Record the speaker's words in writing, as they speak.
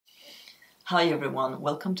Hi everyone,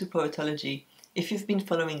 welcome to Poetology. If you've been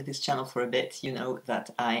following this channel for a bit, you know that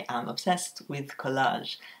I am obsessed with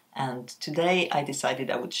collage, and today I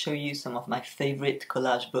decided I would show you some of my favorite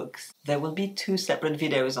collage books. There will be two separate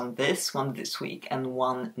videos on this, one this week and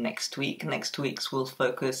one next week. Next week's will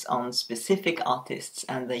focus on specific artists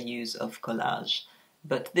and their use of collage,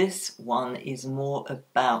 but this one is more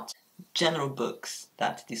about general books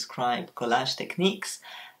that describe collage techniques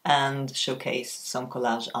and showcase some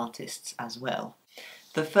collage artists as well.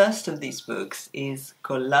 The first of these books is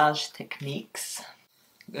Collage Techniques,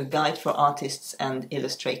 a guide for artists and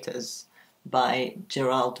illustrators by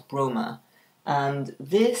Gerald Bromer. And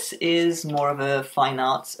this is more of a fine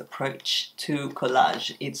arts approach to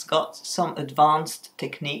collage. It's got some advanced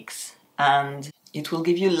techniques and it will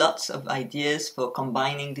give you lots of ideas for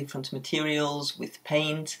combining different materials with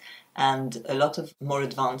paint and a lot of more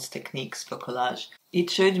advanced techniques for collage. It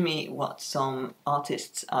showed me what some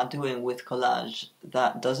artists are doing with collage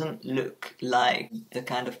that doesn't look like the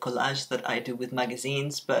kind of collage that I do with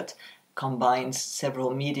magazines, but combines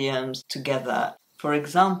several mediums together. For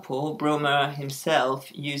example, Bromer himself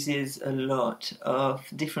uses a lot of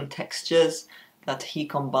different textures that he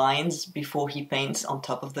combines before he paints on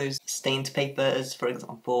top of those stained papers, for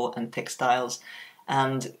example, and textiles,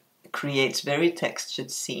 and creates very textured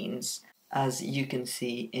scenes, as you can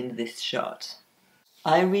see in this shot.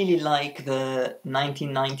 I really like the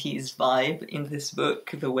 1990s vibe in this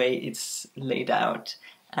book, the way it's laid out,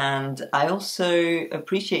 and I also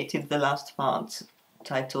appreciated the last part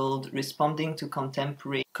titled Responding to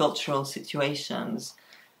Contemporary Cultural Situations,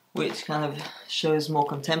 which kind of shows more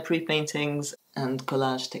contemporary paintings and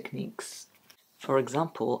collage techniques. For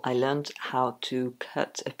example, I learned how to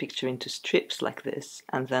cut a picture into strips like this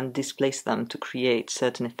and then displace them to create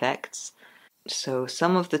certain effects. So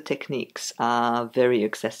some of the techniques are very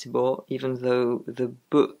accessible, even though the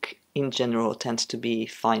book in general tends to be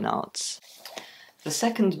fine arts. The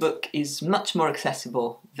second book is much more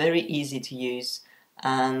accessible, very easy to use,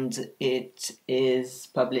 and it is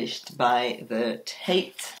published by the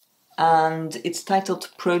Tate, and it's titled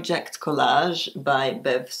Project Collage by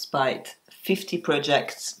Bev Spite, 50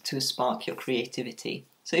 projects to spark your creativity.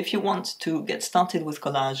 So if you want to get started with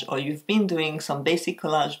collage, or you've been doing some basic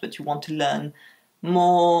collage but you want to learn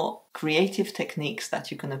more creative techniques that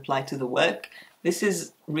you can apply to the work, this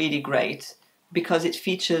is really great because it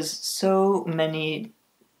features so many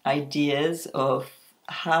ideas of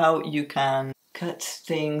how you can cut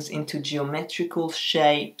things into geometrical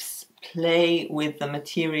shapes, play with the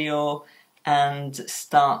material, and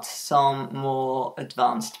start some more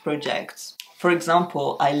advanced projects. For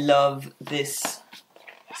example, I love this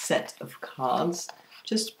set of cards,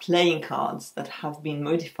 just playing cards that have been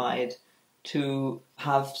modified to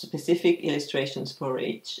have specific illustrations for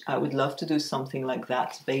each. I would love to do something like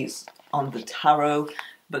that based on the tarot,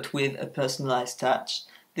 but with a personalized touch.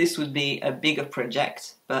 This would be a bigger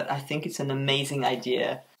project, but I think it's an amazing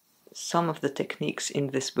idea. Some of the techniques in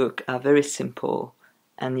this book are very simple,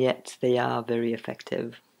 and yet they are very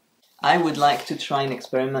effective. I would like to try and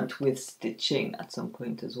experiment with stitching at some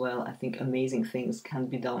point as well. I think amazing things can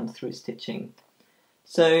be done through stitching.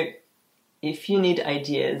 So if you need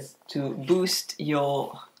ideas to boost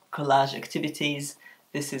your collage activities,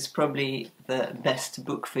 this is probably the best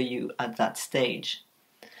book for you at that stage.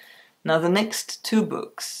 Now the next two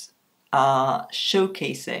books are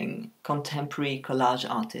showcasing contemporary collage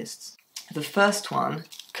artists. The first one,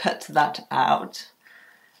 Cut That Out,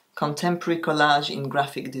 Contemporary Collage in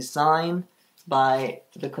Graphic Design by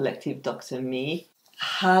the collective Dr. Me,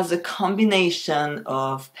 has a combination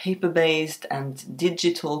of paper-based and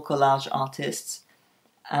digital collage artists,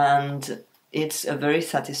 and it's a very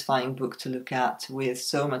satisfying book to look at with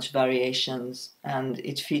so much variations, and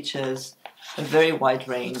it features a very wide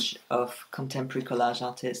range of contemporary collage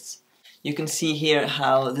artists. You can see here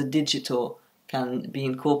how the digital can be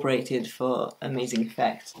incorporated for amazing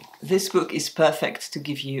effect. This book is perfect to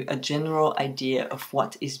give you a general idea of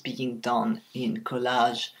what is being done in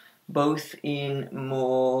collage, both in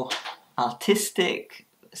more artistic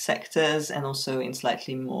sectors and also in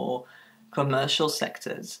slightly more commercial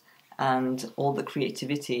sectors, and all the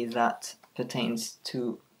creativity that pertains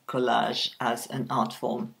to collage as an art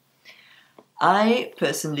form. I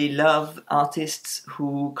personally love artists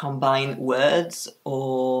who combine words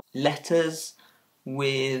or letters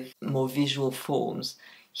with more visual forms.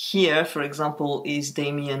 Here, for example, is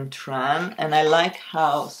Damien Tran, and I like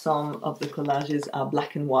how some of the collages are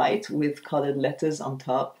black and white with colored letters on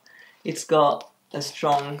top. It's got a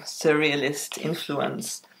strong surrealist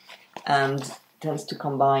influence and tends to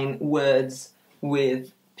combine words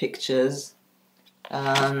with pictures.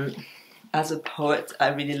 As a poet, I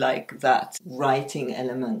really like that writing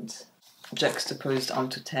element juxtaposed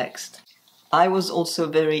onto text. I was also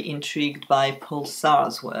very intrigued by Paul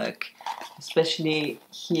Sarr's work, especially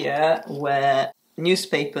here where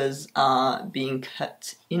newspapers are being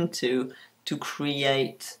cut into to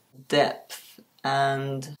create depth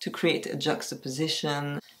and to create a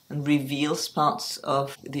juxtaposition and reveals parts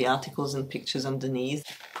of the articles and pictures underneath.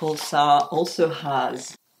 Paul Sarr also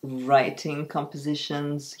has writing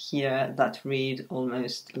compositions here that read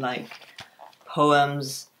almost like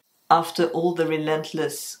poems. After all the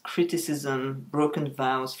relentless criticism, broken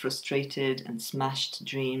vows, frustrated and smashed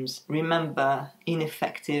dreams, remember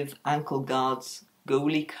ineffective ankle guards,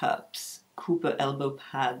 goalie cups, Cooper elbow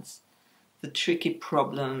pads, the tricky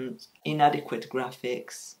problems, inadequate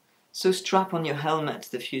graphics. So strap on your helmet,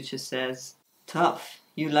 the future says. Tough,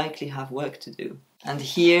 you likely have work to do. And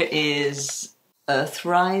here is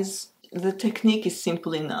Earthrise. The technique is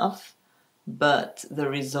simple enough, but the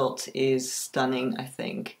result is stunning, I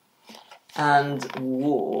think. And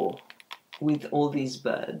war, with all these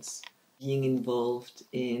birds being involved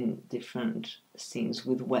in different scenes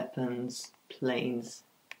with weapons, planes,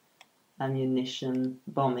 ammunition,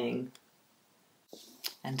 bombing.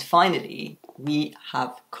 And finally, we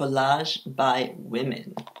have Collage by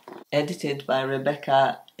Women, edited by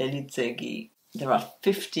Rebecca Elitzegi. There are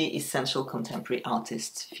 50 essential contemporary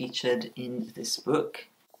artists featured in this book.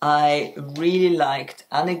 I really liked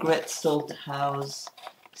Annegret Salthaus'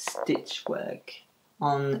 stitchwork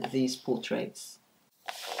on these portraits,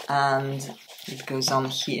 and it goes on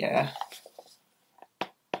here.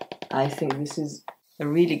 I think this is a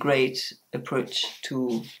really great approach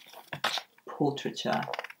to portraiture.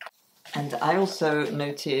 And I also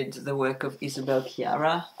noted the work of Isabel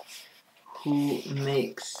Chiara, who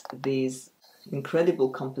makes these incredible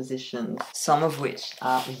compositions, some of which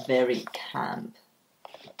are very camp.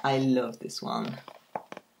 I love this one.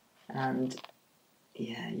 And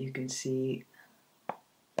yeah, you can see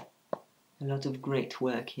a lot of great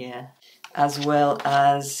work here, as well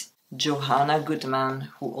as Johanna Goodman,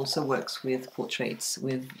 who also works with portraits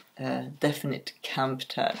with a definite camp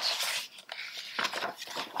touch.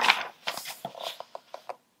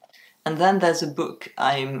 And then there's a book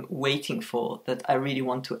I'm waiting for that I really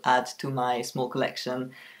want to add to my small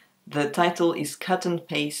collection. The title is Cut and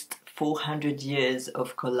Paste 400 Years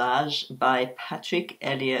of Collage by Patrick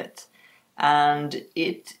Elliott, and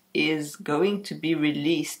it is going to be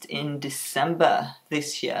released in December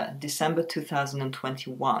this year, December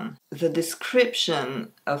 2021. The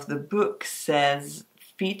description of the book says,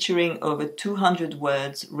 featuring over 200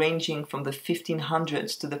 words ranging from the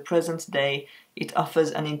 1500s to the present day, it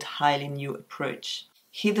offers an entirely new approach.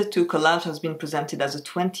 Hitherto, collage has been presented as a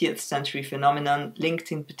 20th century phenomenon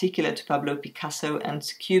linked in particular to Pablo Picasso and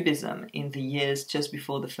Cubism in the years just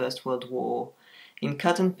before the First World War. In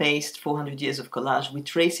Cut and Paste, 400 Years of Collage, we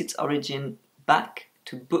trace its origin back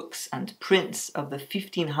to books and prints of the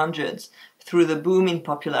 1500s through the boom in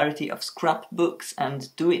popularity of scrapbooks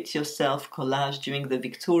and do-it-yourself collage during the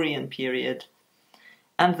Victorian period,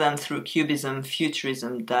 and then through Cubism,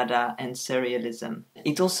 Futurism, Dada and Surrealism.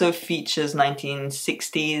 It also features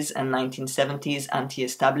 1960s and 1970s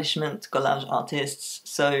anti-establishment collage artists,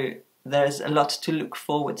 so there's a lot to look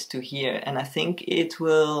forward to here, and I think it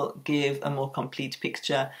will give a more complete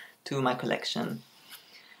picture to my collection.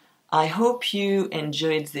 I hope you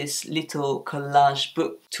enjoyed this little collage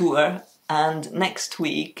book tour, and next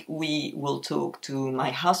week we will talk to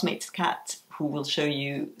my housemate's cat, who will show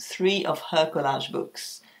you 3 of her collage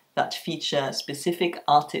books that feature specific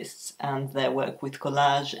artists and their work with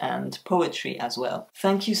collage and poetry as well.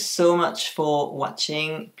 Thank you so much for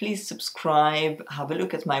watching. Please subscribe, have a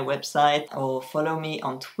look at my website, or follow me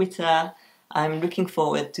on Twitter. I'm looking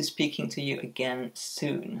forward to speaking to you again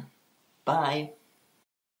soon. Bye!